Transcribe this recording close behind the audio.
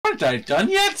Aren't I done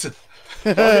yet?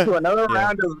 Welcome to another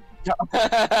round of.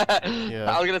 Yeah.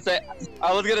 I was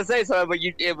gonna say something, but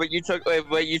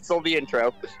you stole the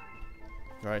intro.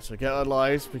 Right, so get our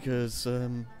lives because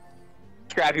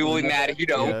Scrappy will be mad if you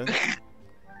don't. Yeah.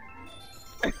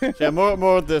 Yeah,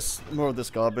 more of this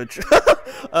garbage.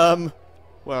 Where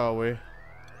are we?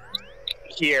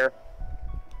 Here.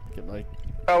 Get my...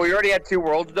 Oh, we already had 2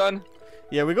 worlds done.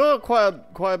 Yeah, we got quite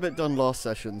a bit done last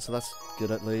session, so that's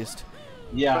good at least.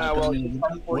 Yeah, well,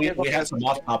 we had some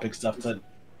off-topic stuff so that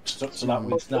it's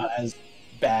not as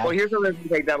bad. Well, here's the reason it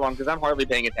take that long, because I'm hardly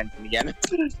paying attention again.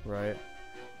 Right.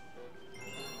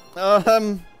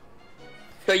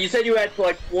 So you said you had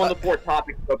like 1 to 4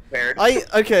 topics prepared.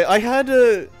 Okay,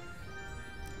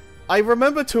 I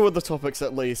remember 2 of the topics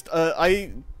at least.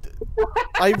 I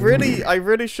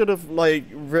really should have like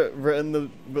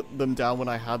written them down when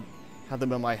I had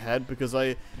them in my head, because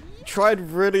I tried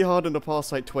really hard in the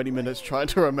past like 20 minutes trying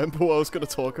to remember what I was going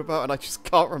to talk about, and I just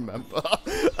can't remember.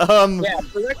 Yeah,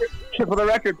 for the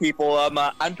record, people,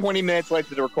 I'm 20 minutes late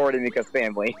to the recording because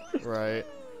family. Right.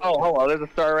 Oh, hello, there's a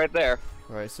star right there.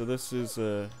 Right, so this is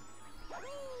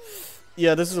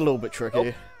yeah, this is a little bit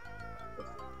tricky. Oh.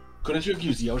 Couldn't you have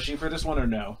used Yoshi for this one or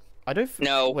no? I don't.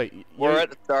 No. Wait. We're at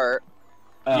the start.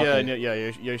 Yeah, Okay.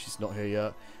 yeah. Yoshi's not here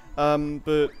yet.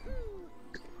 But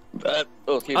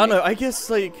Oh, excuse I don't me. know. I guess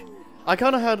like I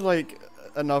kind of had like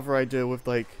another idea with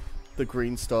like the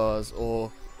green stars or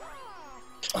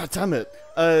oh damn it,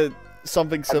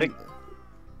 something sim.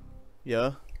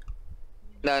 Yeah.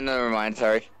 No, never mind.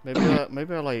 Sorry. Maybe I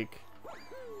like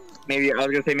Maybe I was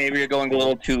gonna say maybe you're going a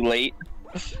little too late.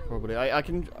 probably I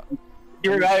can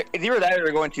It's either that or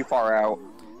you're going too far out.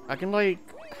 I can like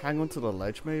hang onto the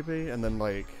ledge maybe and then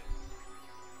like.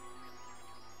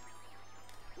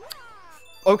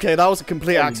 Okay, that was a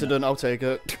complete accident. I'll take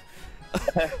it.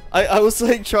 I was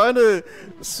like trying to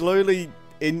slowly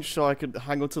inch so I could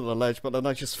hang onto the ledge, but then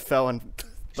I just fell and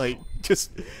like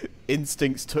just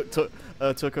instincts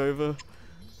took over.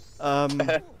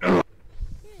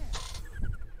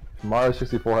 Mario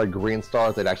 64 had green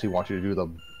stars. They'd actually want you to do the,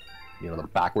 the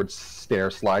backwards stair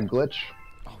slide glitch.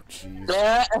 Oh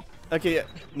jeez. Okay, yeah,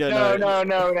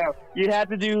 No. You'd have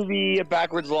to do the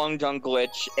backwards long jump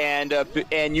glitch and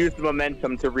use the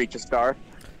momentum to reach a star.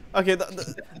 Okay,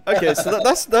 okay, so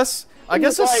that's. I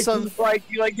guess that's some. You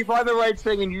find the right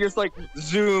thing and you just like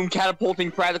zoom,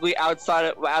 catapulting practically outside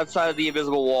of the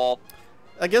invisible wall.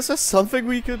 I guess that's something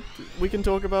we can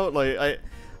talk about. Like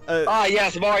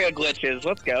Yes, Mario glitches.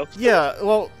 Let's go. Yeah,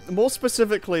 well, more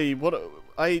specifically, what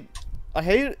I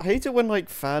hate it when like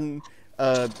fan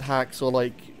hacks or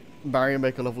like Mario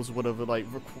Maker levels or whatever like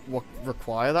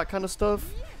require that kind of stuff.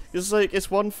 It's like it's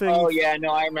one thing. Oh yeah, no,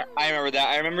 I remember that.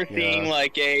 I remember seeing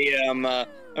like a I remember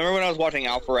when I was watching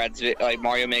Alphared's like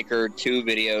Mario Maker 2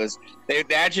 videos. They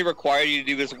actually required you to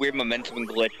do this weird momentum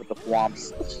glitch with the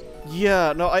thwomps.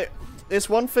 Yeah, no, it's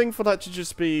one thing for that to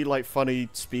just be like funny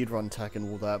speedrun tech and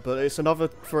all that, but it's another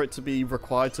for it to be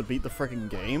required to beat the freaking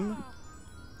game.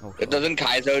 Oh, Doesn't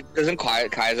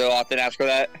Kaizo often ask for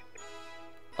that?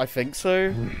 I think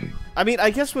so. I mean, I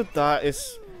guess with that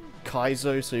it's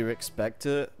Kaizo, so you expect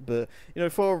it, but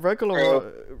for a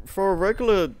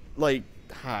regular like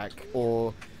hack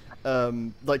or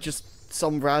like just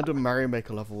some random Mario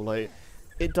Maker level, like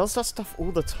it does that stuff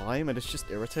all the time, and it's just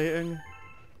irritating.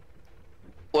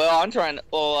 Well, I can't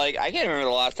remember the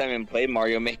last time I played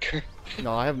Mario Maker.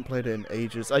 No, I haven't played it in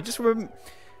ages. I just remember.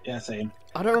 Yeah, same.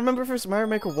 I don't remember if it's Mario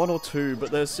Maker 1 or 2,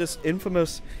 but there's this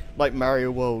infamous like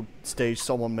Mario World stage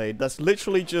someone made that's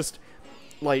literally just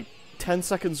like 10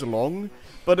 seconds long,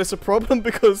 but it's a problem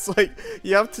because like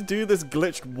you have to do this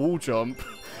glitched wall jump.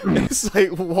 It's like,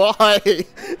 why?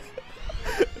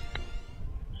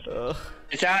 You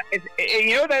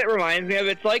know what that reminds me of?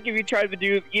 It's like if you tried to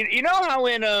do, you know how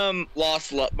in Mario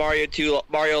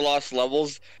Lost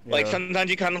Levels, like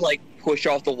sometimes you kind of like push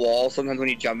off the wall. Sometimes when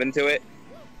you jump into it.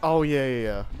 Oh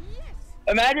yeah.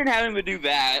 Imagine having to do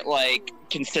that like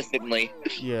consistently.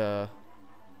 Yeah.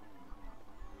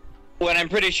 When I'm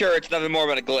pretty sure it's nothing more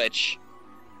but a glitch.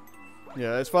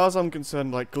 Yeah, as far as I'm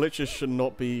concerned, like glitches should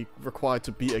not be required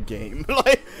to beat a game.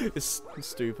 Like it's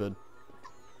stupid.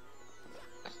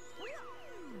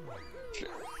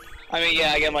 I mean,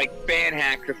 yeah, again, like fan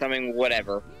hacks or something,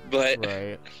 whatever. But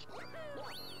right.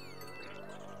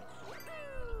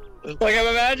 Like I'm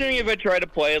imagining if I try to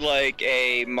play like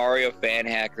a Mario fan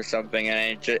hack or something,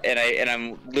 and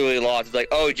I'm literally lost. It's like,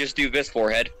 oh, just do this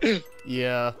forehead.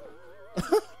 Yeah.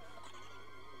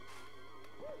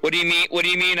 What do you mean? What do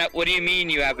you mean? What do you mean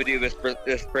you have to do this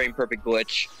frame perfect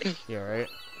glitch? Yeah, right.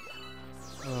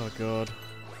 Oh god.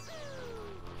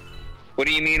 What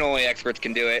do you mean only experts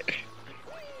can do it?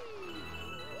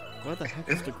 Where the heck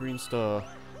is the green star?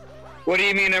 What do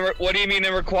you mean? What do you mean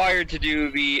I'm required to do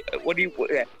the? What do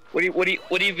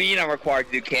you mean I'm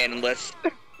required to do canonless?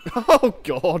 Oh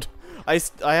God,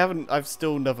 I've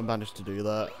still never managed to do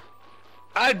that.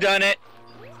 I've done it.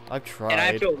 I've tried.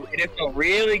 And it felt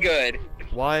really good.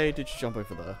 Why did you jump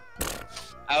over there?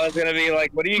 I was gonna be like,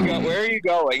 where are you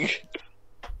going?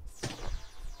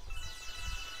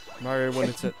 Mario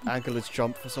wanted to angle his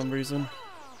jump for some reason.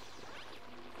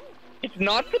 It's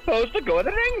not supposed to go at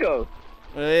an angle.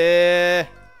 Eh.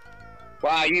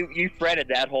 Wow, you threaded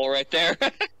that hole right there.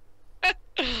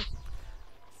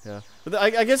 Yeah, but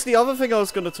I guess the other thing I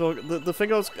was gonna talk, the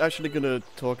thing I was actually gonna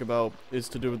talk about is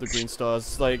to do with the green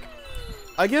stars. Like,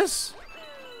 I guess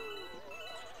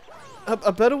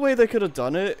a better way they could have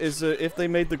done it is if they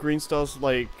made the green stars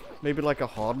like maybe like a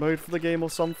hard mode for the game or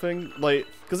something. Like,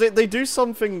 because they do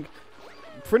something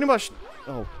pretty much.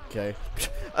 Oh, okay.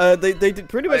 They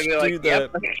pretty much do that.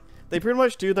 Yep. They pretty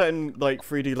much do that in like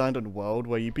 3D Land and World,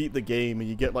 where you beat the game and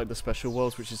you get like the special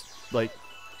worlds, which is like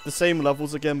the same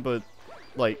levels again, but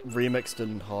like remixed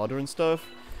and harder and stuff.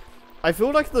 I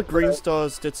feel like if the green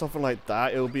stars did something like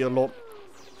that, it would be a lot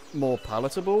more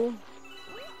palatable.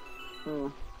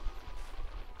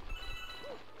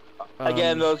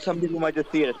 Again, though, some people might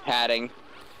just see it as padding.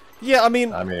 Yeah, I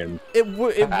mean,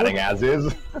 it padding as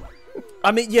is.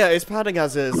 I mean, yeah, it's padding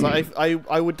as is. Like, I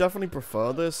would definitely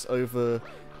prefer this over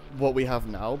what we have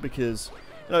now, because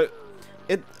you know,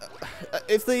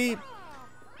 if they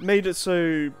made it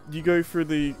so you go through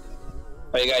the.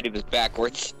 Oh, you gotta do this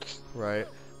backwards. Right.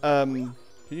 Can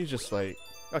you just like...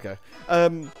 Okay.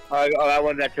 That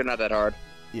one's actually not that hard.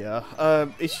 Yeah.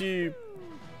 If you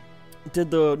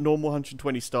did the normal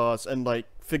 120 stars and like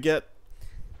forget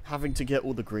having to get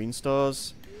all the green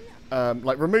stars,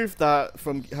 like remove that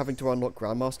from having to unlock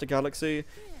Grandmaster Galaxy.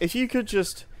 If you could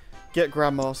just get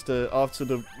Grandmaster after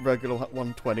the regular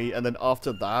 120 and then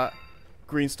after that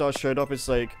green stars showed up, it's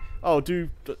like, oh,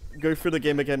 go through the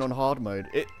game again on hard mode.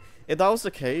 If that was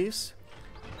the case,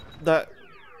 that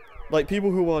like people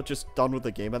who are just done with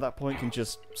the game at that point can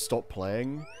just stop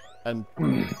playing and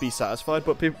be satisfied.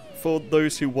 But for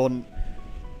those who want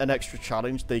an extra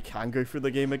challenge, they can go through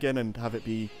the game again and have it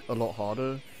be a lot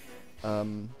harder.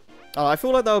 I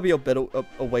feel like that would be a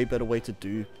way better way to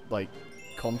do like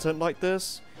content like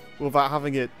this without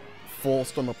having it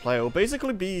forced on the player. It'll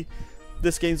basically be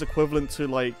this game's equivalent to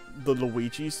like the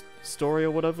Luigi's story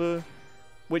or whatever,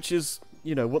 which is,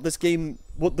 you know, what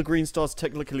the green stars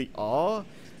technically are,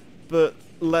 but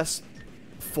less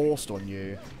forced on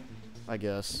you, I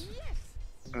guess.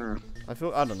 I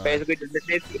don't know. Basically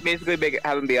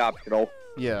have them be optional.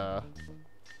 Yeah.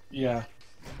 Yeah.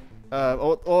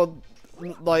 Or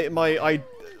like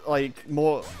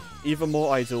even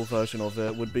more ideal version of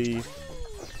it would be,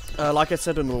 like I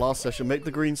said in the last session, make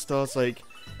the green stars like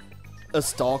a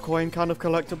star coin kind of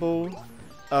collectible,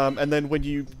 and then when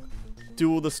you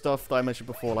do all the stuff that I mentioned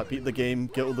before, like beat the game,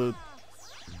 get all the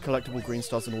collectible green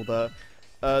stars and all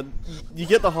that, you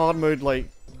get the hard mode like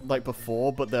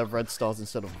before, but they're red stars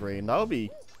instead of green. That would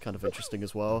be kind of interesting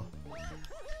as well.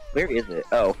 Where is it?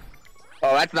 Oh,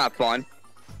 that's not fun.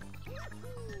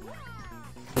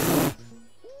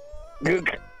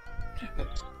 I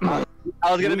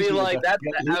was gonna be like that.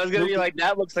 I was gonna be like,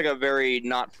 that looks like a very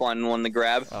not fun one to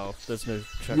grab. Oh, there's no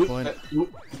checkpoint.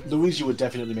 Luigi would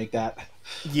definitely make that.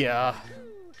 Yeah.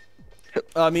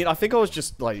 I mean, I think I was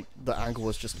just like the angle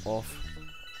was just off.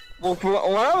 Well,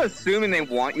 what I'm assuming they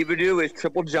want you to do is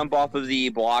triple jump off of the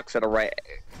blocks at a right.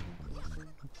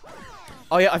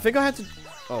 Oh yeah, I think I had to.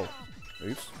 Oh,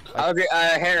 oops.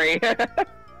 Harry.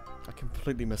 I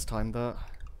completely mistimed that.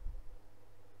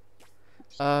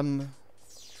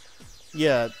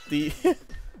 Yeah, the...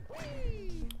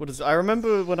 What is it? I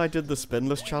remember when I did the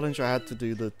spinless challenge, I had to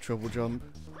do the triple jump.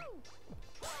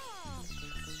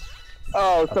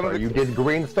 Oh, you did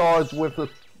green stars with a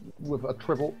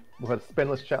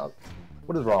spinless challenge.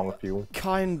 What is wrong with you?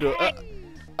 Kinda.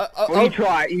 Well, he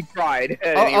tried.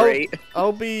 At any rate.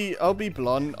 I'll be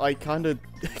blunt. I kind of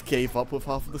gave up with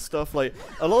half of the stuff. Like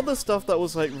a lot of the stuff that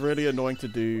was like really annoying to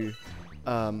do,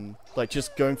 like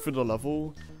just going through the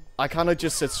level, I kind of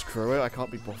just said screw it. I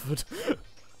can't be bothered.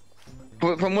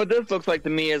 From what this looks like to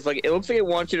me is like, it looks like it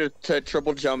wants you to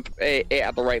triple jump at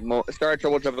the right moment. Start a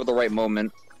triple jump at the right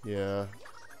moment. Yeah.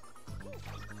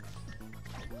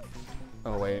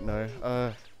 Oh wait, no.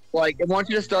 Like, it wants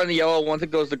you to start in the yellow. Once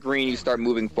it goes to green, you start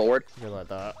moving forward. Yeah, like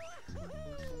that.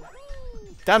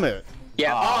 Damn it.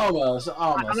 Yeah. Almost.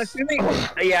 I'm assuming.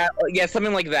 Yeah,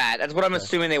 something like that. That's what I'm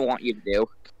assuming they want you to do.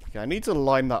 Okay, I need to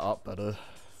line that up better.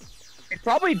 It's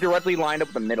probably directly lined up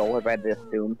with the middle, if I had to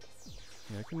assume.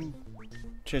 Yeah, I can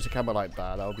change the camera like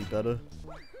that. That'll be better.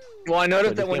 Well, I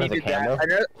noticed So that when you the did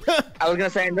that, I was gonna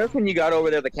say, I noticed when you got over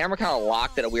there, the camera kind of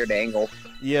locked at a weird angle.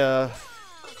 Yeah.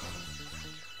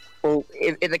 Well,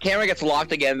 if the camera gets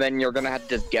locked again, then you're gonna have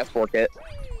to just guesswork it.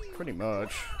 Pretty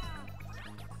much.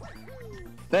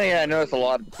 Then yeah, I noticed a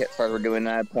lot of the kit stars were doing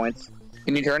that at points.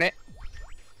 Can you turn it?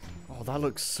 Oh, that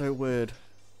looks so weird.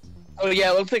 Oh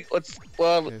yeah, it looks like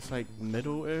well, Okay, it's like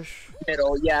middle-ish.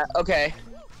 middle. Yeah, okay.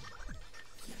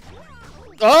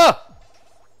 Ah!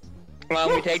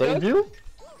 Well, we take Same those. view?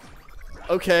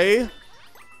 Okay.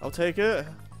 I'll take it.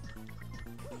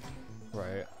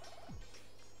 Right.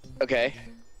 Okay.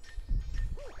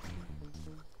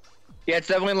 Yeah, it's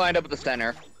definitely lined up at the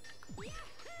center.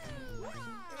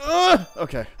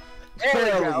 Okay.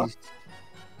 There we go.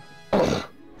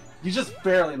 You just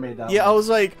barely made that. Yeah, I one.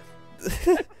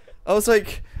 was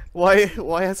like, why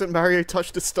hasn't Mario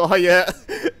touched the star yet?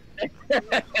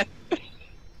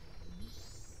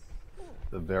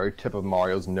 The very tip of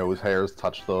Mario's nose hairs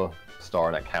touched the star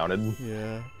and it counted.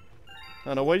 Yeah.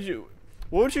 I don't know.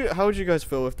 How would you guys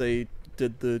feel if they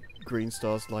did the green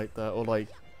stars like that, or like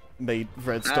made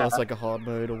red stars like a hard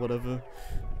mode or whatever?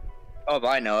 Oh, but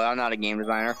I know. I'm not a game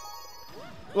designer.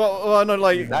 Well, I know,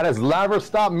 like. That has never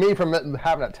stopped me from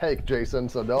having a take, Jason.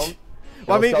 So don't.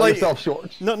 Well, I mean, sell like, yourself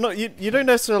short. No, you don't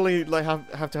necessarily like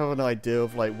have to have an idea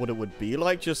of like what it would be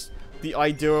like. Just the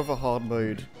idea of a hard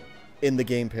mode in the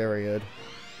game period.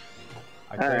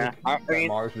 I think that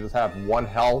Mario should just have one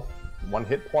health, one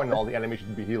hit point, and all the enemies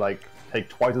should be like take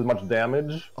twice as much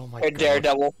damage. Oh my Or god.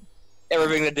 Daredevil.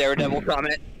 Everything the Daredevil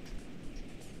comment.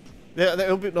 Yeah,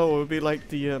 it would be like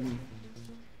the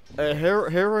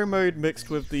hero mode mixed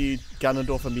with the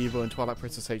Ganondorf amiibo in Twilight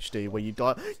Princess HD, where you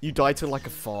die to like a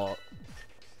fart.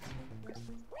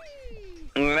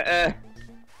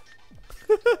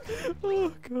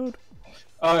 Oh god.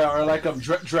 Oh yeah, or like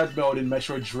Dread mode in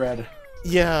Metroid Dread.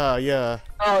 Yeah, yeah.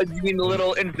 Oh, you mean the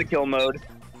little insta-kill mode?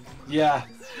 Yeah.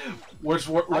 Like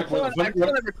I've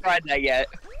still never tried that yet.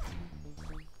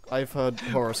 I've heard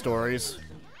horror stories.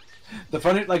 the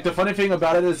funny thing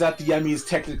about it is that the Emmys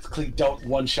technically don't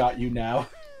one-shot you now.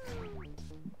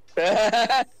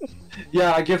 Yeah,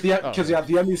 I give the because the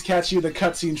Emmys catch you, the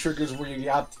cutscene triggers where you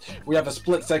have a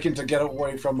split second to get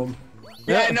away from them.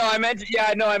 Yeah, no, I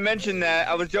mentioned that.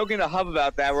 I was joking to Hub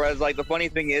about that, where I was like, the funny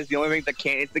thing is, the only thing that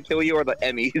can't insta-kill you are the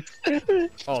Emmys.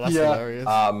 Oh, that's Yeah. hilarious.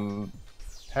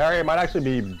 Harry, it might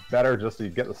actually be better just to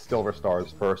get the silver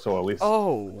stars first, so at least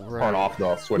Oh, turn right. off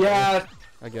the switch. Yeah,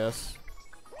 I guess.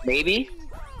 Maybe?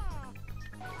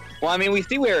 Well, I mean, we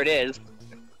see where it is.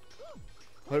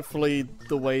 Hopefully,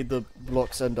 the way the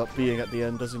blocks end up being at the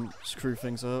end doesn't screw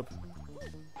things up.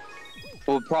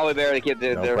 We'll probably better to keep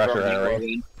No pressure,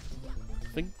 Harry.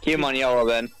 Keep them on yellow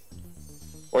then.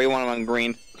 Or you want them on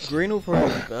green. Green will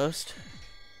probably be best.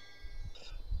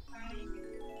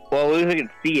 Well, at least we can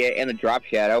see it in the drop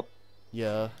shadow.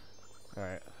 Yeah.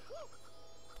 Alright.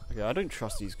 Okay, I don't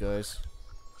trust these guys.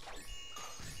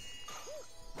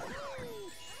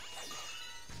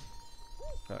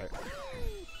 Alright.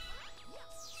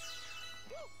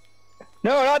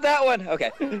 No, not that one!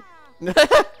 Okay.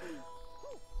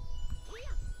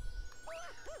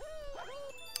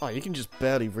 Oh, you can just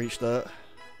barely reach that.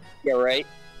 Yeah, right.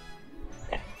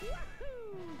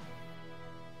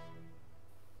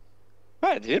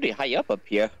 Alright, it's really high up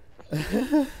here.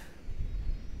 Good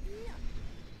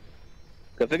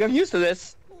thing I'm used to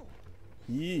this.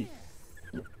 Yee.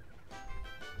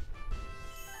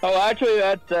 Oh, actually,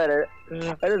 that's it.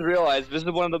 I just realized this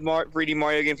is one of the 3D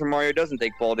Mario games where Mario doesn't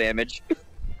take fall damage.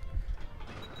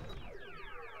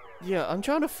 Yeah, I'm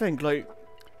trying to think, like,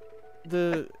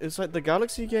 it's like the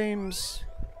Galaxy games,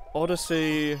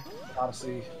 Odyssey,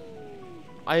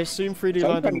 I assume 3D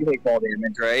Land Sometimes you take fall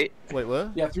damage, right? Wait,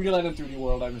 what? yeah, 3D Land and 3D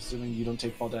World. I'm assuming you don't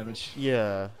take fall damage.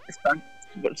 Yeah.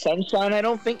 But Sunshine, I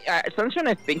don't think. Sunshine,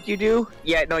 I think you do.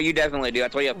 Yeah, no, you definitely do.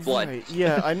 That's why you have blood. Right.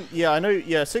 Yeah, I know.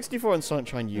 Yeah, 64 and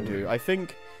Sunshine you do. I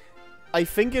think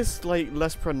it's like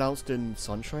less pronounced in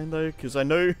Sunshine though, because I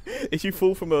know if you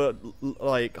fall from a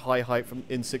like high height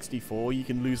in 64, you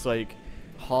can lose like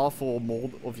half or more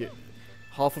of your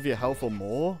health or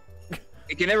more.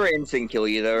 It can never instant kill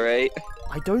you though, right?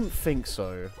 I don't think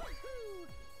so.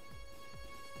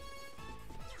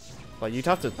 Like you'd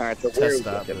have to Alright, so where is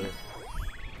test that. it? Though.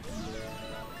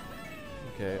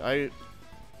 Okay,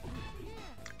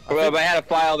 Well, if I had a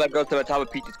file that goes to the top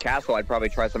of Peach's castle, I'd probably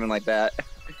try something like that.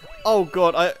 Oh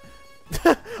god,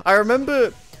 I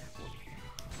remember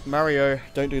Mario,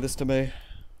 don't do this to me.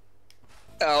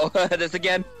 Oh, this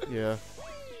again? Yeah.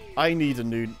 I need a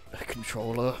new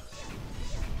controller.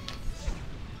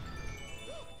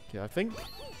 Yeah, I think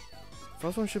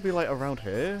first one should be like around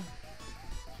here.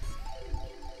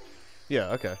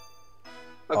 Yeah, okay.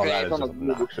 Oh, that is just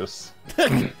obnoxious.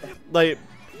 Like,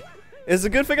 it's a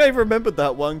good thing I remembered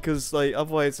that one, because, like,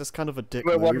 otherwise it's kind of a dick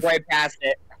We move. went right past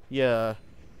it. Yeah.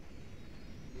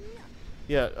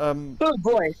 Yeah, Oh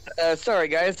boy. Sorry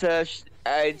guys,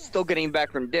 I'm still getting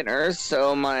back from dinner,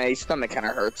 so my stomach kind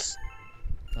of hurts.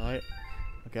 Alright.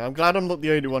 Okay, I'm glad I'm not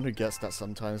the only one who gets that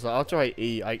sometimes. Like, after I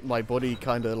eat, my body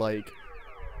kind of, like,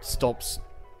 stops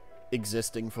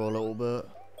existing for a little bit.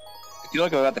 I feel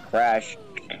like I'm about to crash.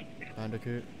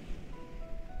 Bandicoot.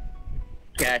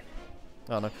 Okay.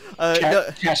 Oh no.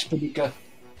 Cash Paducah.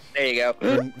 There you go.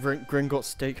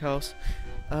 Gringotts Steakhouse.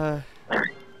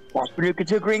 Cash Paducah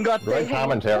to Gringotts. Great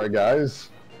commentary, guys.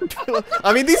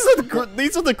 I mean, these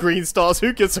are the green stars.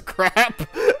 Who gives a crap?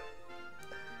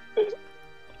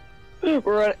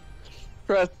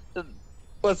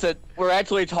 Listen, we're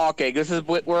actually talking.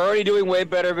 We're already doing way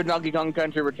better than Donkey Kong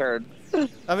Country Returns.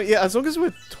 I mean, yeah, as long as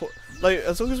we're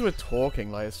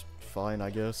talking, like, it's fine, I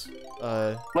guess.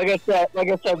 Like I said,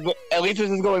 at least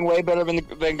this is going way better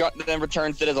than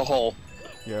Returns did as a whole.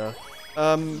 Yeah.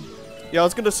 Yeah, I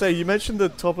was gonna say, you mentioned the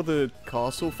top of the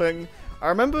castle thing. I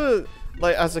remember,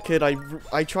 like, as a kid,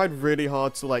 I tried really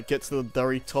hard to, like, get to the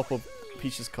very top of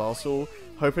Peach's castle,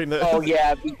 hoping that... Oh,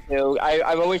 yeah, me too.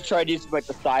 I've always tried using, like,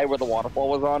 the side where the waterfall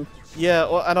was on. Yeah,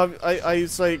 well, and I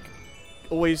was, like,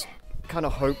 always kind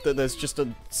of hoped that there's just a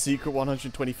secret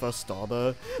 121st star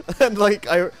there. And, like,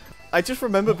 I just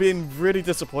remember being really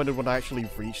disappointed when I actually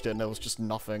reached it and there was just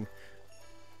nothing.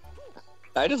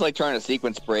 I just like trying to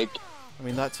sequence break. I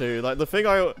mean, that too. Like, the thing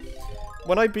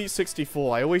when I beat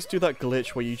 64, I always do that glitch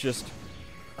where you just...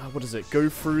 what is it? Go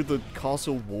through the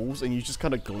castle walls and you just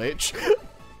kind of glitch.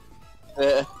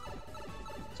 So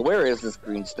where is this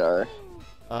green star?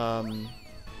 I'm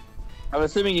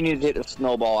assuming you need to hit a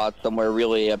snowball out somewhere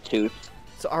really obtuse.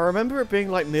 So I remember it being,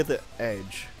 like, near the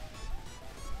edge.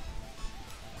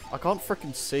 I can't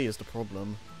frickin' see is the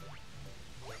problem.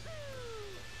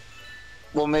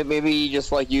 Well, maybe you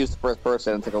just, like, use the first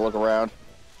person and take a look around.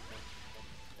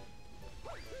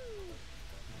 I'm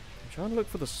trying to look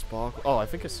for the sparkle. Oh, I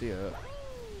think I see it.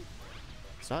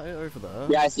 Is that it over there?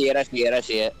 Yeah, I see it, I see it, I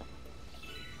see it.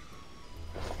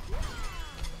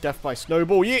 Death by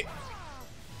snowball, yeah!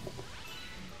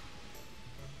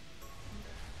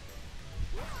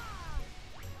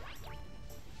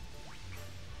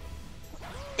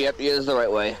 Yep, it is the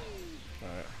right way.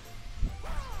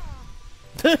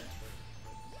 Alright.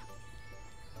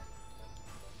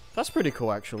 That's pretty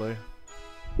cool, actually.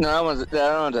 No, that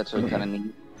one's actually kind of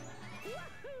neat.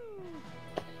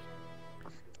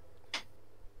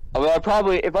 Although if I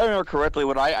remember correctly,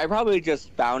 I probably just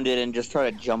found it and just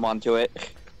try to jump onto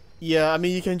it. Yeah, I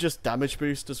mean, you can just damage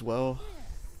boost as well.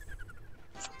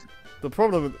 The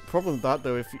problem with that,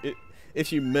 though,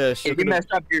 if you miss, if you mess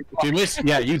up, if you miss,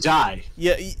 yeah, you die.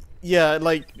 Yeah,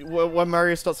 like, when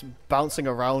Mario starts bouncing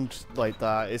around like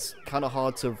that, it's kind of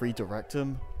hard to redirect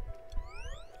him.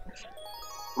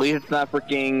 At least it's not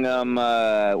freaking,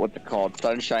 what's it called?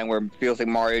 Sunshine, where it feels like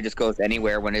Mario just goes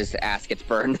anywhere when his ass gets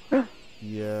burned.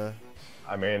 Yeah.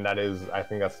 I mean, I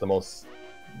think that's the most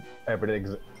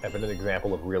evident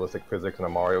example of realistic physics in a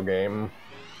Mario game.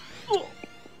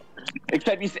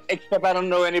 Except I don't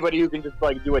know anybody who can just,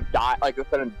 like, do a dive, like, a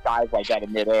sudden dive like that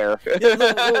in midair.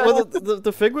 Yeah, well,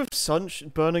 the thing with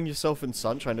burning yourself in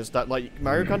sunshine is that, like,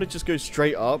 Mario kind of just goes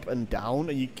straight up and down,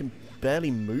 and you can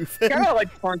barely move it. Kind of, like,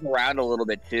 turns around a little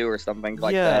bit, too, or something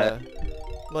like that. Yeah.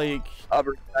 Like...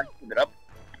 Keep it up.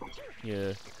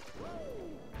 Yeah.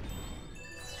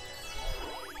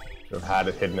 Should have had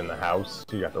it hidden in the house,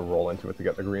 so you have to roll into it to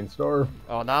get the green star.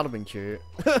 Oh, that'd have been cute.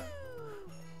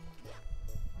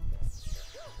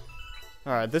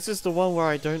 Alright, this is the one where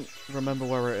I don't remember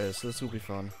where it is, so this will be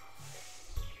fun.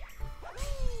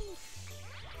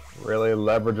 Really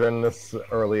leveraging this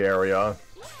early area.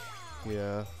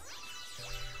 Yeah.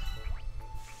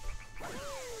 Do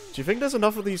you think there's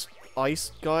enough of these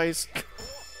ice guys?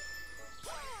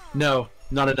 No,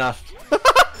 not enough.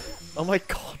 Oh my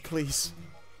god, please.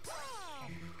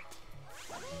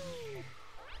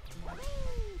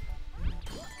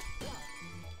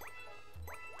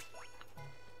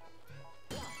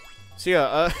 So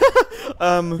yeah,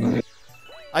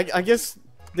 I guess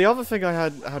the other thing I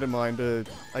had in mind,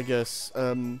 I guess,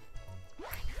 I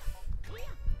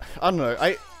don't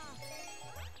know,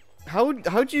 how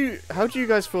do you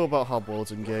guys feel about hub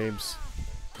worlds in games?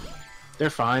 They're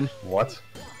fine. What?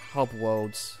 Hub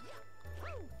worlds.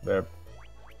 They're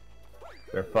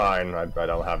fine. I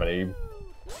don't have any.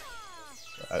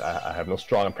 I have no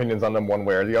strong opinions on them one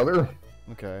way or the other.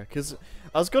 Okay, because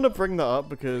I was gonna bring that up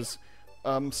because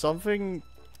something.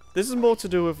 This is more to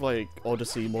do with like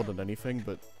Odyssey more than anything,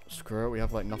 but screw it, we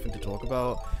have like nothing to talk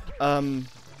about.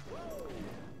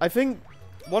 I think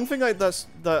one thing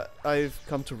that I've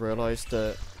come to realize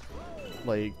that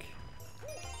like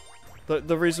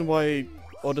the reason why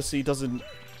Odyssey doesn't.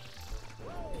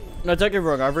 No, don't get me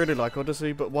wrong, I really like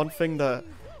Odyssey, but one thing that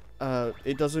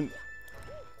it doesn't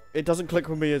click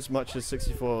with me as much as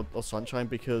 64 or Sunshine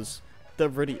because there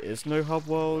really is no hub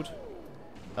world.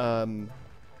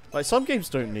 Like some games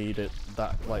don't need it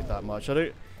that much.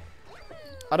 I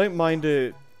don't mind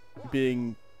it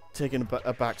being taking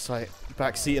a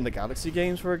backseat in the Galaxy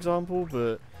games, for example,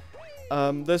 but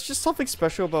there's just something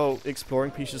special about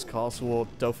exploring Peach's Castle or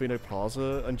Delfino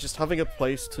Plaza and just having a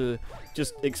place to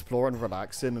just explore and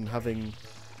relax in and having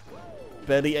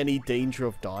barely any danger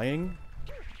of dying.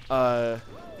 Like,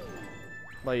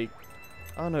 I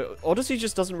don't know, Odyssey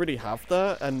just doesn't really have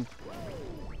that, and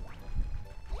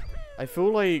I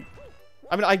feel like,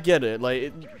 I mean, I get it,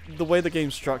 like, the way the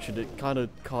game's structured, it kind of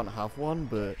can't have one,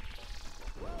 but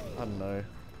I don't know.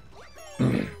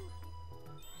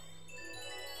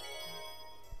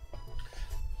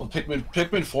 Well,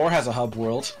 Pikmin 4 has a hub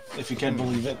world, if you can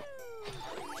believe it.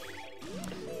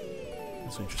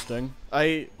 That's interesting.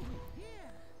 I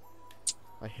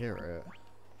hear it.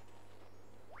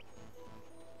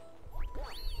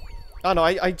 I don't know,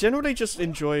 I generally just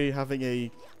enjoy having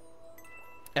a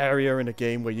area in a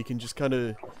game where you can just kind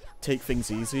of take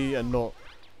things easy and not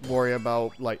worry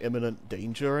about, like, imminent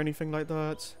danger or anything like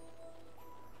that.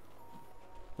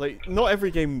 Like, not every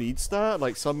game needs that.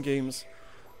 Like, some games,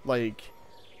 like,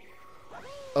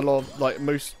 a lot of, like,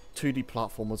 most 2D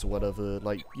platformers or whatever,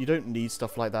 like, you don't need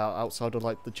stuff like that outside of,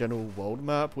 like, the general world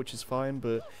map, which is fine,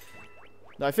 but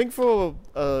I think for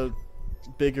a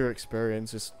bigger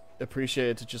experience, it's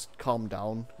appreciated to just calm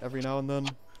down every now and then.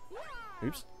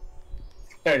 Oops.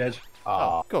 There it is.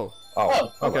 Oh, cool.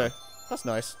 Oh, okay. That's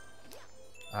nice.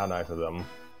 How nice of them.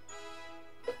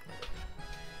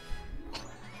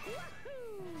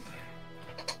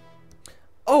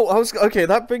 Oh, okay,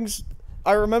 that brings...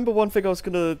 I remember one thing I was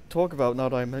gonna talk about now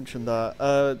that I mentioned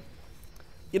that.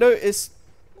 You know, it's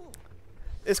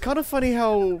kind of funny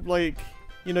how, like,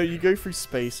 you know, you go through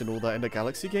space and all that in the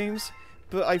Galaxy games,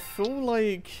 but I feel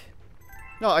like...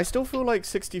 No, I still feel like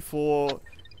 64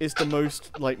 is the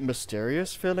most, like,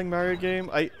 mysterious feeling Mario game.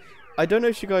 I don't know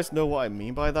if you guys know what I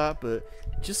mean by that, but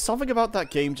just something about that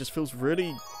game just feels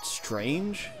really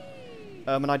strange.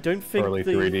 And I don't think early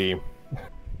 3D.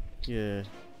 Yeah.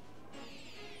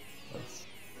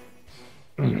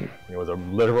 It was a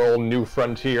literal new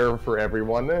frontier for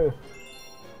everyone.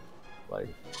 Like,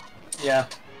 Yeah.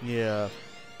 Yeah.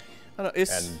 I don't know,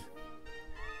 it's...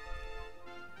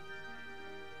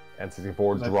 And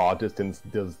 64's draw distance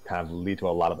does kind of lead to a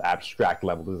lot of abstract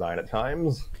level design at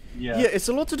times. Yeah. Yeah, it's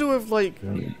a lot to do with, like,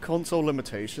 console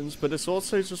limitations, but it's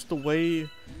also just the way...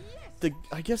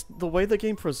 I guess the way the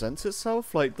game presents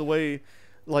itself, like, the way,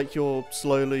 like, you're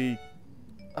slowly,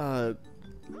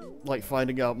 like,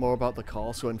 finding out more about the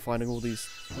castle and finding all these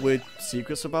weird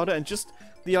secrets about it, and just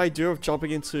the idea of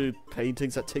jumping into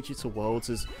paintings that take you to worlds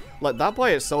is, like, that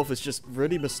by itself is just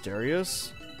really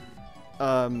mysterious.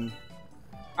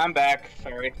 I'm back,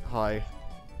 sorry. Hi.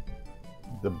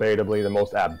 Debatably the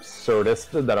most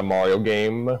absurdist that a Mario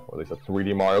game, or at least a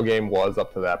 3D Mario game, was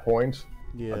up to that point.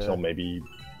 Yeah. Until maybe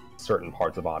certain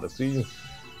parts of Odyssey.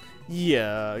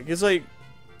 Yeah, because, like...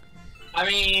 I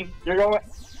mean, you're going...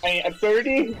 I mean, a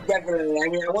 30? Definitely. I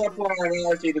mean, I want to point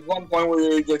out, Odyssey, there's one point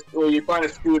where you find a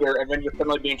scooter and then you're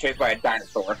suddenly being chased by a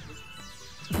dinosaur.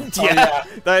 Yeah,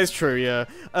 that is true, yeah.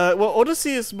 Well,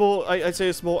 Odyssey is more... I'd say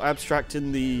it's more abstract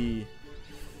in the...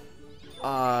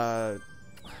 I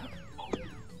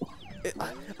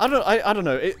don't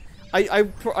know.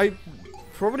 I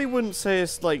probably wouldn't say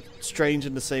it's, like, strange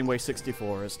in the same way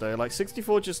 64 is, though. Like,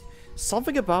 64 just...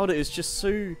 Something about it is just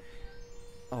so...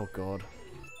 Oh, God.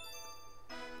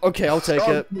 Okay, I'll take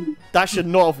it. That should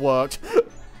not have worked.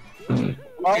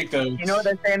 Well, you know what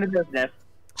they say in the business.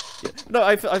 Yeah.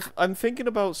 No, I'm thinking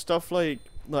about stuff like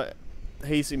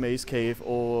Hazy Maze Cave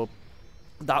or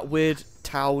that weird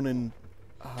town in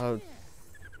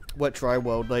Wet Dry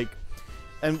World, like,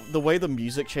 and the way the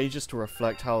music changes to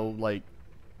reflect how like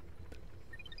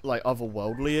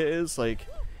otherworldly it is. Like,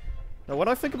 now when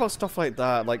I think about stuff like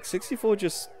that, like 64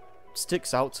 just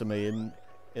sticks out to me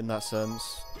in that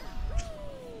sense.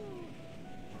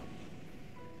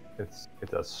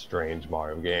 It's a strange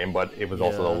Mario game, but it was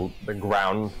also the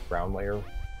ground layer.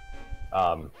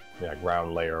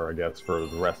 Ground layer, I guess, for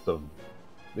the rest of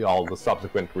all the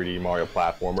subsequent 3D Mario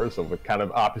platformers, so it would kind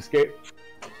of obfuscate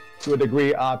to a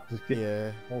degree,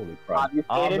 Yeah. holy crap,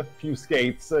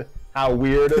 obfuscates how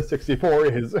weird 64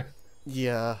 is.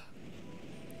 Yeah.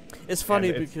 It's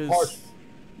funny because...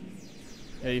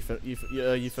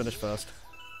 Yeah, you finish first.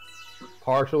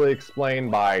 Partially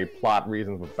explained by plot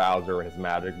reasons with Bowser and his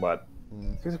magic, but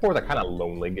 64 is a kind of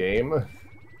lonely game.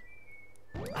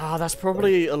 Ah, that's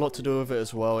probably a lot to do with it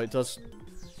as well. It does...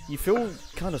 You feel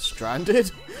kind of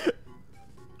stranded.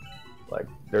 Like,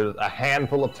 there's a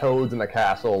handful of toads in the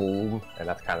castle, and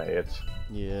that's kind of it.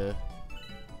 Yeah.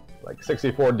 Like,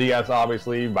 64 DS,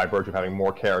 obviously, by virtue of having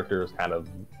more characters, kind of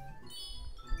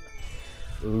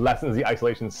lessens the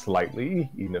isolation slightly,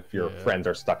 even if your friends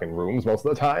are stuck in rooms most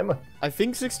of the time. I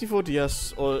think 64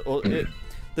 DS,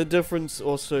 the difference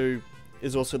also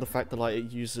is also the fact that like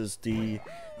it uses the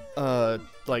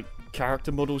like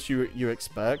character models you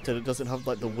expect, and it doesn't have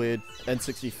like the weird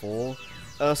N64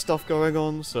 stuff going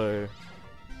on. So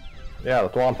yeah, the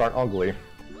thwomps aren't ugly.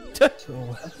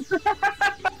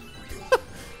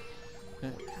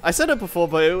 I said it before,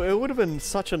 but it would have been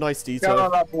such a nice detail. I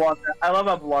love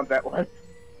how blunt that was.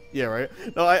 Yeah, right.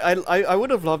 No, I would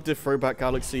have loved if Throwback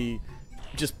Galaxy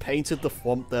just painted the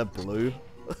thwomp there blue.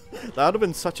 That would have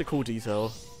been such a cool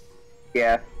detail.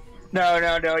 Yeah. No,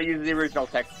 use the original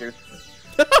textures.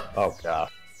 Oh god.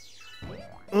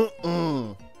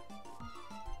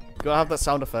 Gotta have that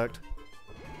sound effect.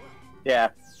 Yeah.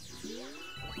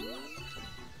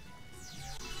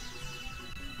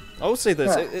 I will say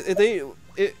this: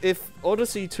 if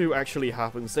Odyssey 2 actually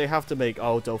happens, they have to make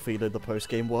Isle Delphina the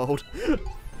post-game world.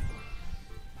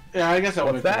 Yeah, I guess that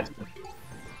would that.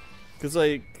 Because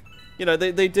like, you know,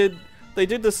 they did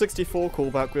the 64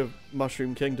 callback with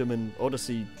Mushroom Kingdom and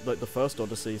Odyssey, like the first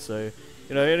Odyssey. So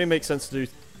you know, it only makes sense to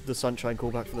do the Sunshine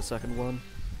callback for the second one.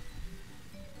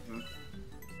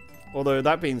 Although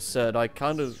that being said, I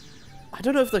don't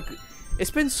know if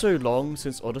it's been so long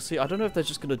since Odyssey. I don't know if they're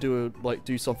just gonna do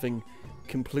something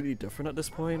completely different at this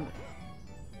point.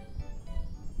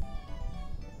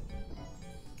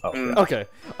 Oh, okay.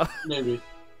 Maybe.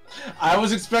 I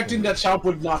was expecting that Chomp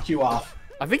would knock you off.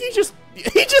 I think he just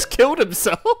killed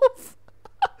himself.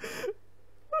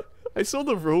 I saw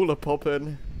the ruler pop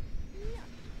in.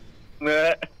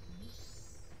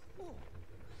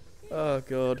 Oh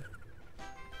god.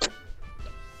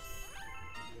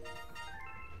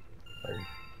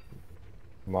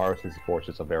 Mario 64 is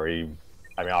just a very,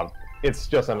 I mean, it's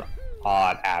just an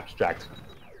odd, abstract,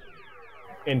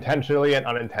 intentionally and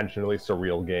unintentionally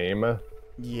surreal game.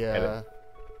 Yeah.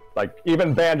 Like,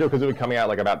 even Banjo-Kazooie coming out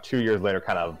like about 2 years later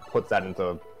kind of puts that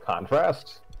into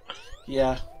contrast.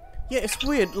 Yeah. Yeah, it's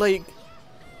weird, like...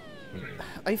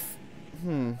 I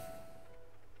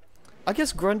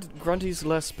guess Grunty's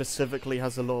Less specifically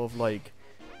has a lot of, like,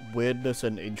 weirdness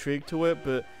and intrigue to it,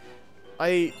 but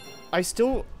I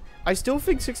still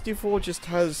think 64 just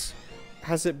has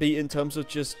it beat in terms of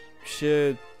just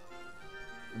sheer,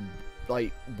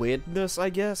 like, weirdness, I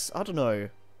guess? I don't know.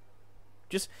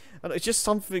 It's just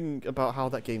something about how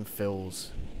that game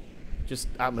feels. Just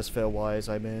atmosphere-wise,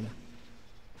 I mean.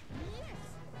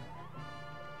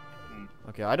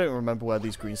 Okay, I don't remember where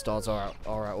these green stars are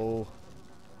at all.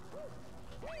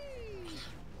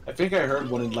 I think I heard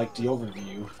one in, like, the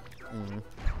overview.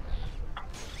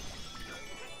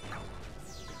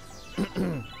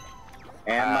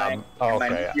 And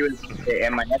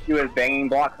my nephew is banging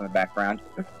blocks in the background.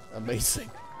 Amazing.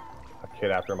 A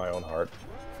kid after my own heart.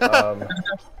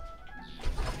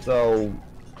 So,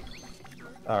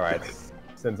 alright,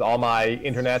 since all my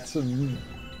internet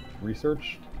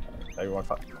research, that's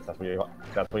what you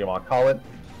want to call it.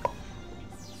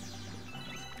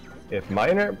 If my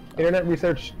internet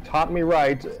research taught me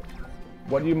right,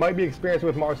 what you might be experiencing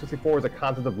with Mario 64 is a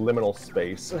concept of liminal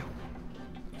space.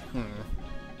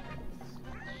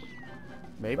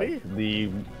 Maybe? Like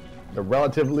the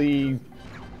relatively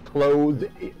closed,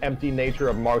 empty nature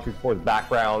of Mario 64's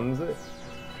backgrounds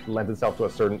lends itself to a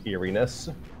certain eeriness.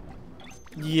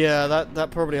 Yeah,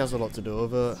 that probably has a lot to do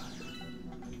with it.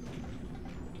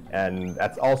 And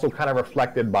that's also kind of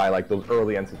reflected by like those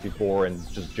early N64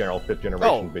 and just general 5th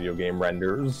generation video game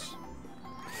renders.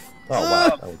 Oh wow,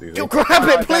 that was easy. Go grab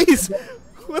it, please!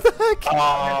 What the heck?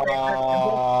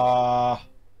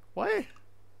 Why?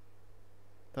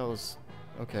 That was...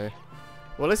 okay.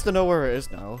 Well, at least I know where it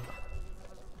is now.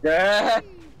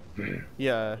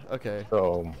 Yeah, okay.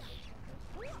 So,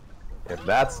 if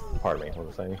that's... pardon me, what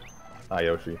was I saying?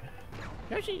 Yoshi.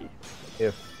 Yoshi!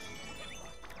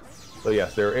 So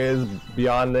yes, there is,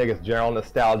 beyond, I guess, general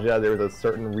nostalgia, there's a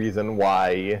certain reason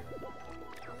why, you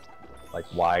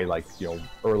know,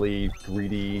 early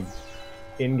 3D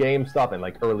in-game stuff and,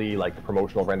 like, early, like,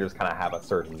 promotional renders kind of have a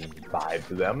certain vibe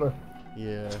to them.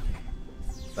 Yeah.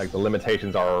 Like the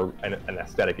limitations are an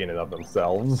aesthetic in and of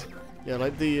themselves. Yeah,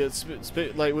 like the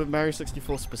like with Mario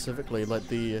 64 specifically, like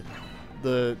the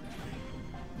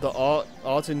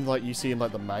art in like you see in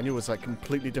like the manual is like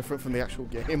completely different from the actual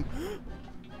game.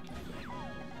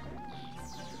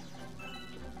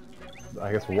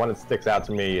 I guess one that sticks out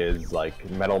to me is like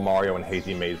Metal Mario and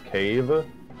Hazy Maze Cave.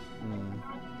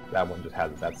 That one just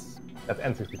has that's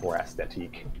N64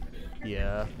 aesthetic.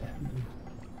 Yeah.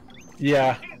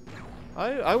 Yeah.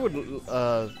 I would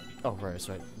oh right, it's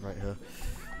right here.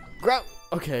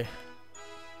 Okay.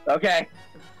 Okay.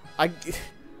 I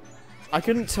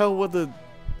couldn't tell whether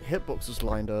hitbox was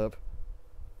lined up.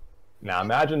 Now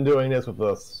imagine doing this with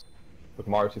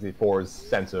Mario 64's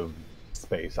sense of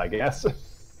space, I guess.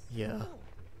 Yeah.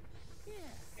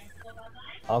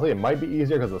 Honestly, it might be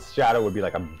easier because the shadow would be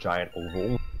like a giant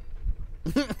oval.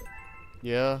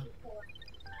 Yeah.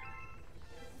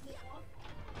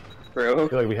 True. I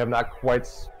feel like we have not quite.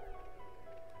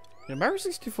 Yeah, Mario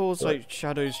 64's like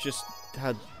shadows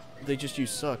they just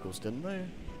used circles, didn't they?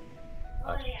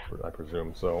 I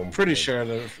presume so. Pretty sure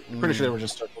they were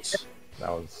just circles. That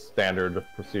was standard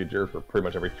procedure for pretty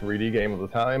much every 3D game of the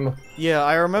time. Yeah,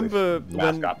 I remember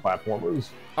mascot platformers.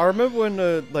 I remember when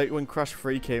like when Crash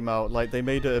 3 came out, like they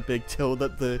made it a big deal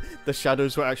that the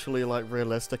shadows were actually like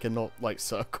realistic and not like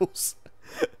circles.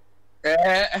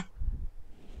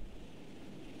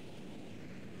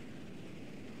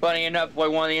 Funny enough, one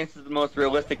of the instances of the most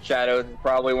realistic shadows is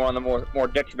probably one of the more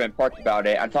detriment parts about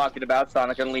it. I'm talking about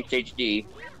Sonic Unleashed HD.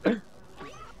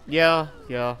 Yeah.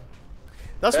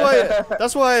 That's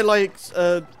why I like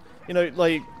you know,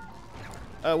 like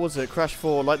what's it, Crash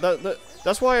 4, like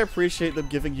that's why I appreciate them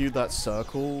giving you that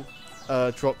circle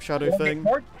drop shadow thing.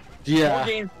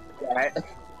 Yeah.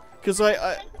 Because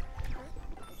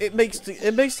it makes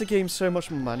the game so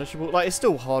much more manageable. Like it's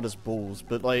still hard as balls,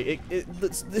 but like it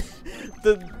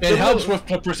helps with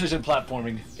the precision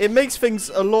platforming. It makes things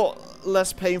a lot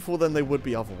less painful than they would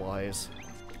be otherwise.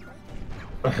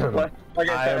 I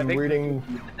am reading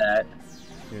that.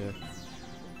 Yeah.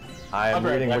 I am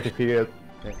reading Wikipedia.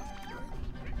 This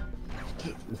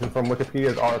is from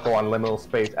Wikipedia's article on liminal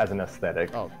space as an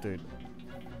aesthetic. Oh, dude.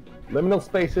 Liminal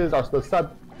spaces are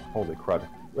the Holy crud.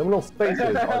 Liminal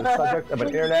spaces are the subject of an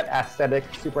internet aesthetic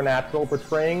supernatural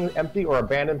portraying empty or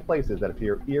abandoned places that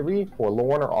appear eerie,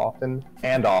 forlorn, or often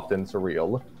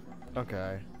surreal.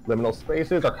 Okay. Liminal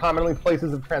spaces are commonly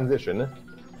places of transition,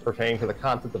 pertaining to the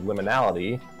concept of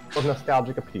liminality, with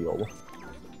nostalgic appeal.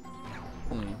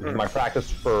 This is my practice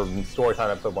for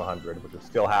Storytime episode 100, which is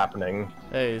still happening.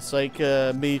 Hey, it's like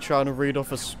me trying to read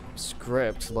off a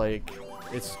script. Like,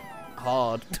 it's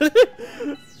hard.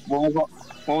 When was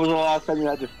the last time you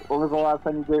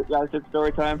guys did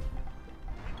story time?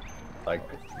 Like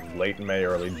late May,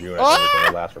 early June, I think was when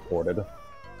we last recorded.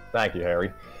 Thank you,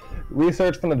 Harry.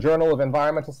 Research from the Journal of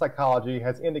Environmental Psychology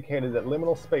has indicated that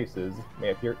liminal spaces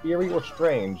may appear eerie or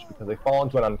strange because they fall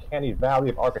into an uncanny valley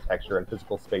of architecture and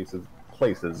physical places.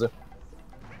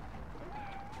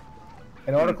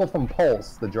 An article from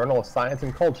Pulse, the Journal of Science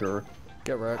and Culture,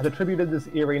 has attributed this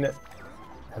eeriness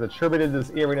to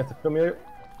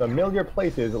familiar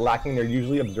places lacking their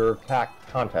usually observed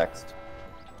context.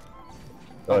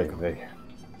 The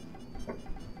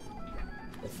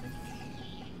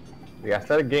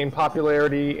aesthetic gained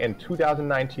popularity in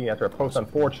 2019 after a post on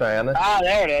 4chan. Ah,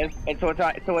 there it is. And so it's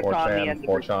on the end.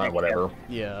 4chan, whatever.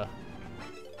 Yeah.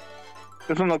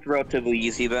 This one looks relatively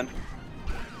easy then.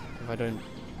 If I don't...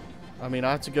 I mean, I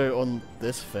have to go on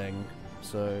this thing,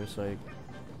 so it's like...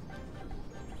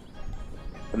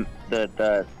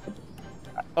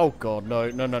 Oh god, no.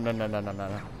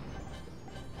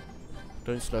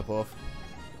 Don't slip off.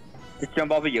 Just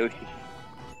jump off of Yoshi.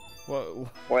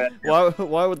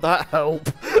 Why would that help?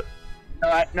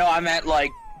 No, I meant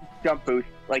like jump boost.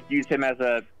 Like use him as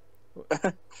a...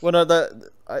 Well, no,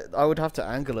 I would have to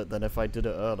angle it then if I did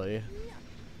it early.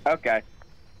 Okay.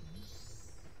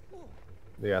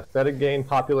 The aesthetic gained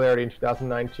popularity in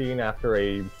 2019 after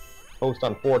a post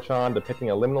on 4chan depicting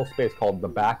a liminal space called the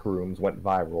Backrooms went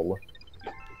viral.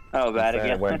 Oh, that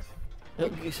again. Went...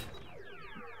 Right,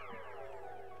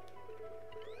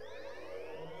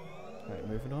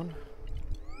 moving on.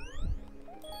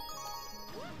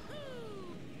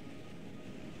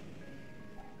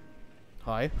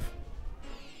 Hi.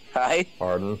 Hi.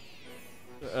 Pardon.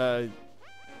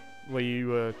 Were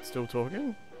you still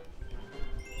talking?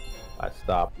 I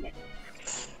stopped.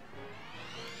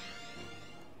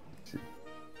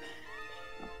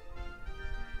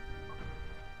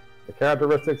 The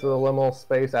characteristics of the liminal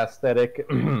space aesthetic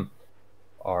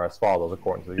are as follows,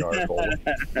 according to the article.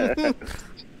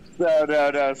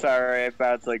 No, sorry, I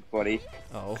found something funny.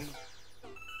 Oh.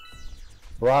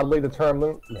 Broadly, the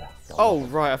term... Yeah, Oh,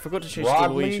 right, I forgot to change to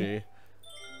Broadly- Luigi.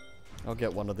 I'll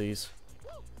get one of these.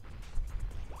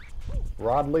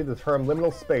 Broadly, the term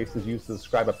liminal space is used to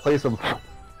describe a place of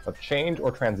change or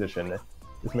transition.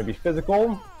 This may be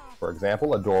physical, for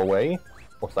example, a doorway,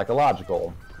 or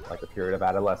psychological, like a period of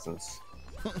adolescence.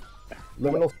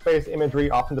 Liminal space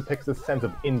imagery often depicts this sense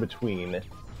of in-between,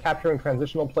 capturing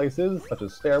transitional places such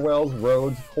as stairwells,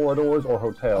 roads, corridors, or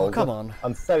hotels, Oh, come on.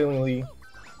 unsettlingly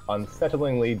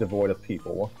devoid of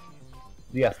people.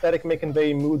 The aesthetic may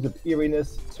convey moods of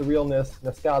eeriness, surrealness,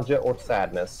 nostalgia, or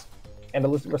sadness, and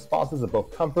elicit responses of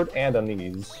both comfort and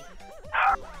unease.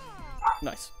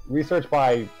 Nice. Research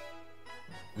by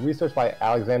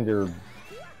Alexander,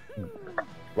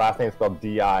 last name spelled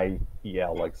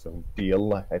D-I-E-L, like some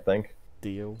deal, I think.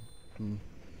 Deal.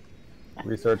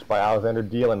 Research by Alexander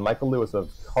Deal and Michael Lewis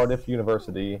of Cardiff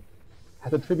University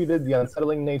has attributed the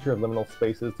unsettling nature of liminal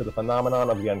spaces to the phenomenon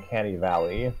of the uncanny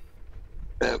valley.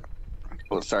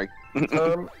 Oh, sorry.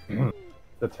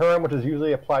 The term, which is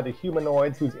usually applied to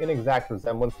humanoids whose inexact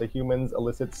resemblance to humans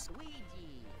elicits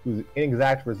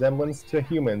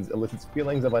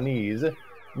feelings of unease,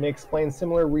 may explain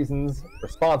similar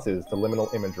responses to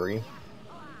liminal imagery.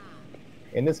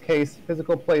 In this case,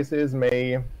 physical places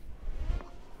that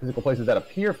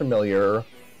appear familiar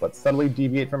but subtly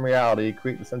deviate from reality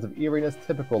create the sense of eeriness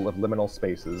typical of liminal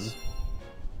spaces.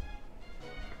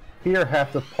 Here,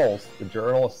 Heft of Pulse, the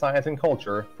Journal of Science and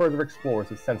Culture, further explores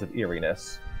this sense of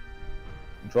eeriness.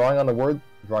 Drawing on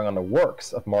the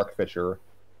works of Mark Fisher,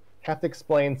 Heft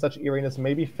explains such eeriness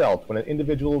may be felt when an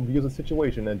individual views a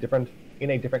situation in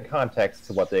a different context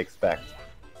to what they expect.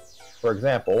 For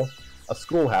example, a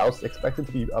schoolhouse, expected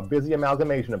to be a busy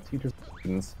amalgamation of teachers and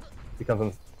students,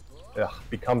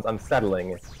 becomes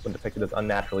unsettling when depicted as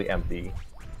unnaturally empty.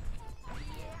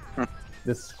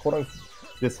 This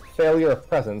failure of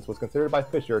presence was considered by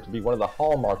Fisher to be one of the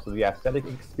hallmarks of the aesthetic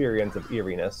experience of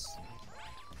eeriness.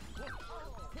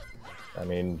 I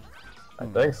mean, I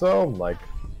think so. Like,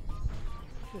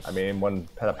 I mean, when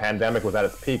the pandemic was at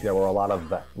its peak, there were a lot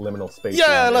of liminal spaces.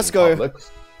 Yeah, let's go.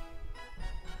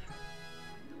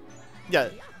 Yeah.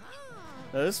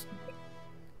 No,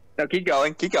 keep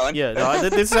going. Yeah, no,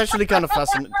 this is actually kind of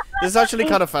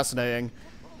fascinating.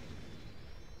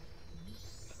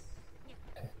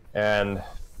 And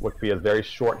Wikipedia's very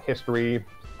short history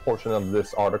portion of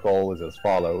this article is as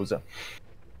follows.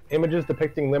 Images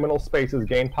depicting liminal spaces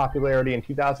gained popularity in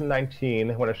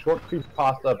 2019 when a short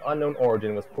creepypasta of unknown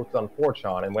origin was posted on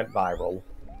 4chan and went viral.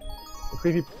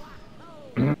 The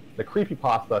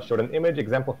creepypasta showed an image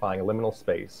exemplifying a liminal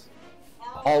space. A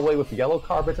hallway with yellow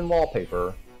carpets and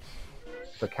wallpaper,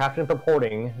 with a caption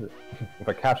purporting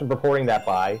that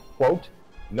by, quote,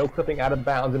 no clipping out of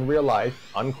bounds in real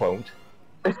life, unquote.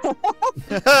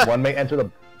 One may enter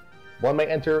the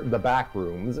back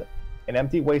rooms, an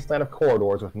empty wasteland of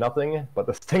corridors with nothing but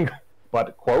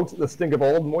quote, the stink of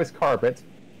old moist carpet,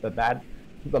 the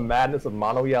madness of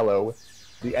mono yellow,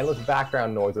 the endless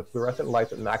background noise of fluorescent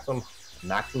lights at maximum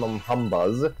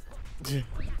humbuzz, and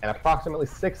approximately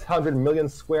 600 million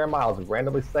square miles of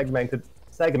randomly segmented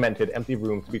empty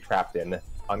rooms to be trapped in,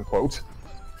 unquote.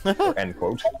 Or end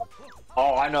quote.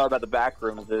 All I know about the back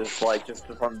rooms is like just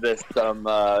from this sort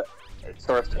of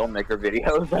filmmaker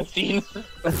videos I've seen.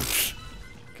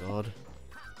 God.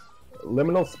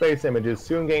 Liminal space images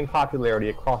soon gained popularity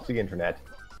across the internet,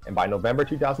 and by November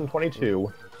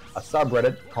 2022, a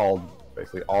subreddit called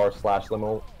basically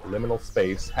r/liminal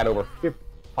space had over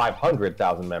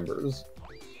 500,000 members.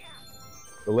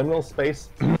 The liminal space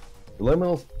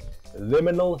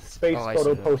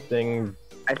photo posting.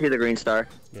 I see the green star.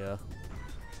 Yeah.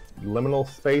 Liminal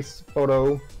space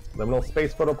photo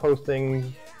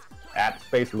posting at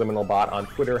Space Liminal Bot on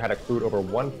Twitter had accrued over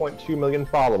 1.2 million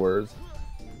followers,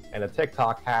 and a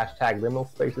TikTok hashtag liminal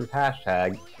spaces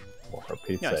hashtag, well, for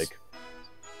Pete's sake.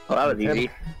 Oh, that was easy.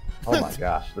 Oh my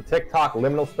gosh. The TikTok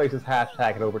liminal spaces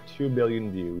hashtag had over 2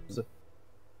 billion views.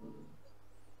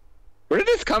 Where did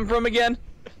this come from again?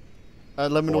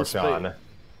 Liminal space.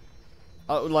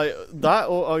 Like that,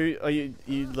 or are you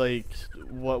like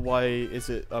what? Why is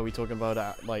it? Are we talking about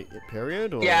like a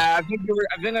period? Or? Yeah, I think I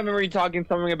remember you talking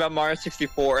something about Mario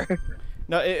 64.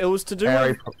 No, it was to do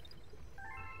with.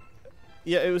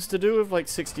 Yeah, it was to do with like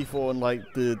 64 and like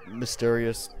the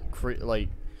mysterious like.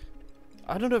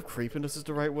 I don't know if creepiness is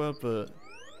the right word, but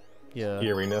yeah.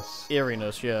 Eeriness.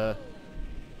 Eeriness, yeah.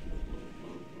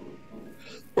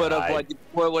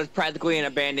 What was practically an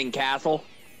abandoned castle.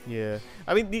 Yeah,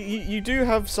 I mean, you do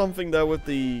have something there with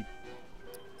the,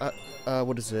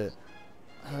 what is it?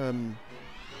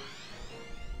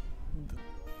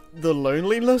 the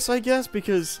loneliness, I guess,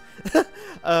 because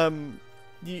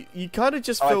you kind of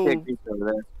just feel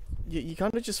you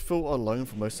kind of just feel alone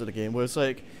for most of the game. Whereas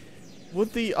like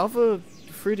with the other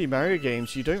 3D Mario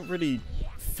games, you don't really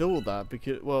feel that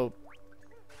because, well,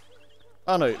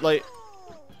 I don't know, like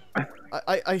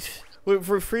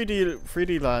for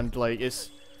 3D Land, like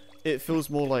it feels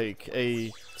more like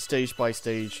a stage by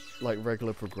stage like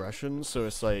regular progression. So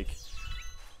it's like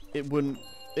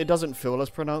it doesn't feel as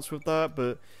pronounced with that.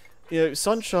 But you know,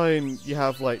 Sunshine, you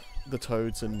have like the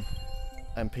Toads and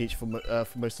Peach for most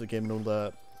of the game and all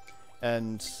that,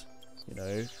 and you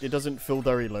know, it doesn't feel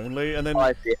very lonely. And then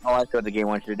I see what the game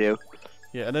wants you to do.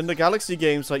 Yeah, and then the Galaxy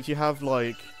games, like you have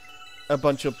like a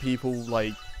bunch of people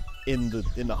like in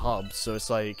the hub, so it's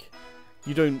like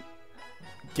you don't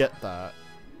get that.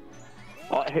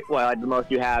 Well, the most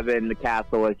you have in the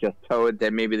castle is just Toads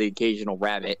and maybe the occasional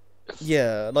rabbit.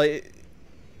 Yeah, like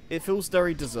it feels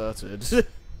very deserted.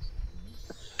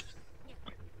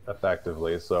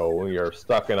 Effectively, so you're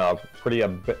stuck in a pretty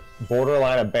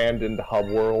borderline abandoned hub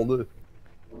world,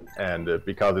 and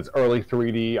because it's early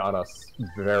 3D on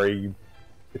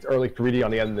it's early 3D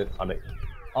on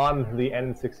the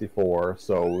N64,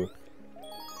 so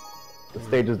the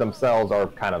stages themselves are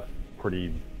kind of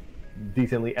pretty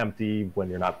decently empty when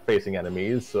you're not facing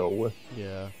enemies. So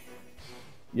yeah,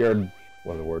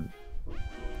 what's the word?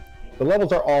 The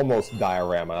levels are almost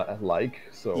diorama-like,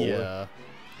 so yeah.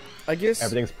 I guess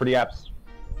everything's pretty abstract,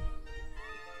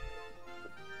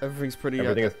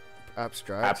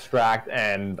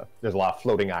 and there's a lot of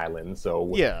floating islands.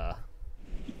 So yeah,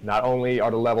 not only are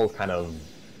the levels kind of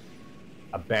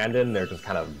abandoned, they're just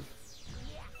kind of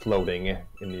floating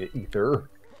in the ether.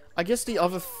 I guess the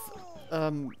other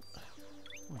what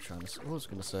was I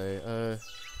gonna say?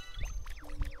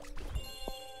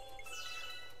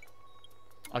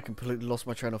 I completely lost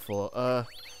my train of thought.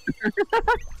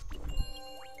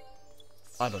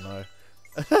 I don't know.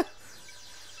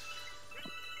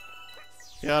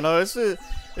 Yeah, no,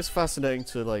 it's fascinating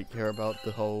to like hear about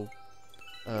the whole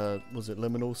was it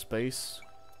liminal space?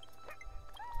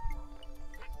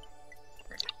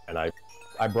 And I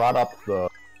brought up the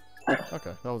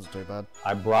Okay, that wasn't too bad.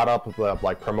 I brought up the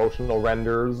like promotional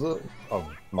renders of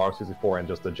Mario 64 and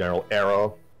just the general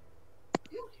era.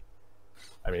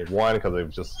 I mean, one, because it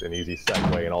was just an easy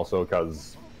segue, and also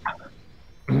because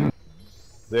Dave,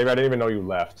 I didn't even know you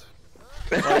left.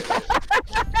 he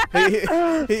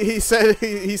said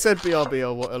BRB a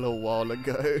little while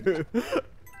ago.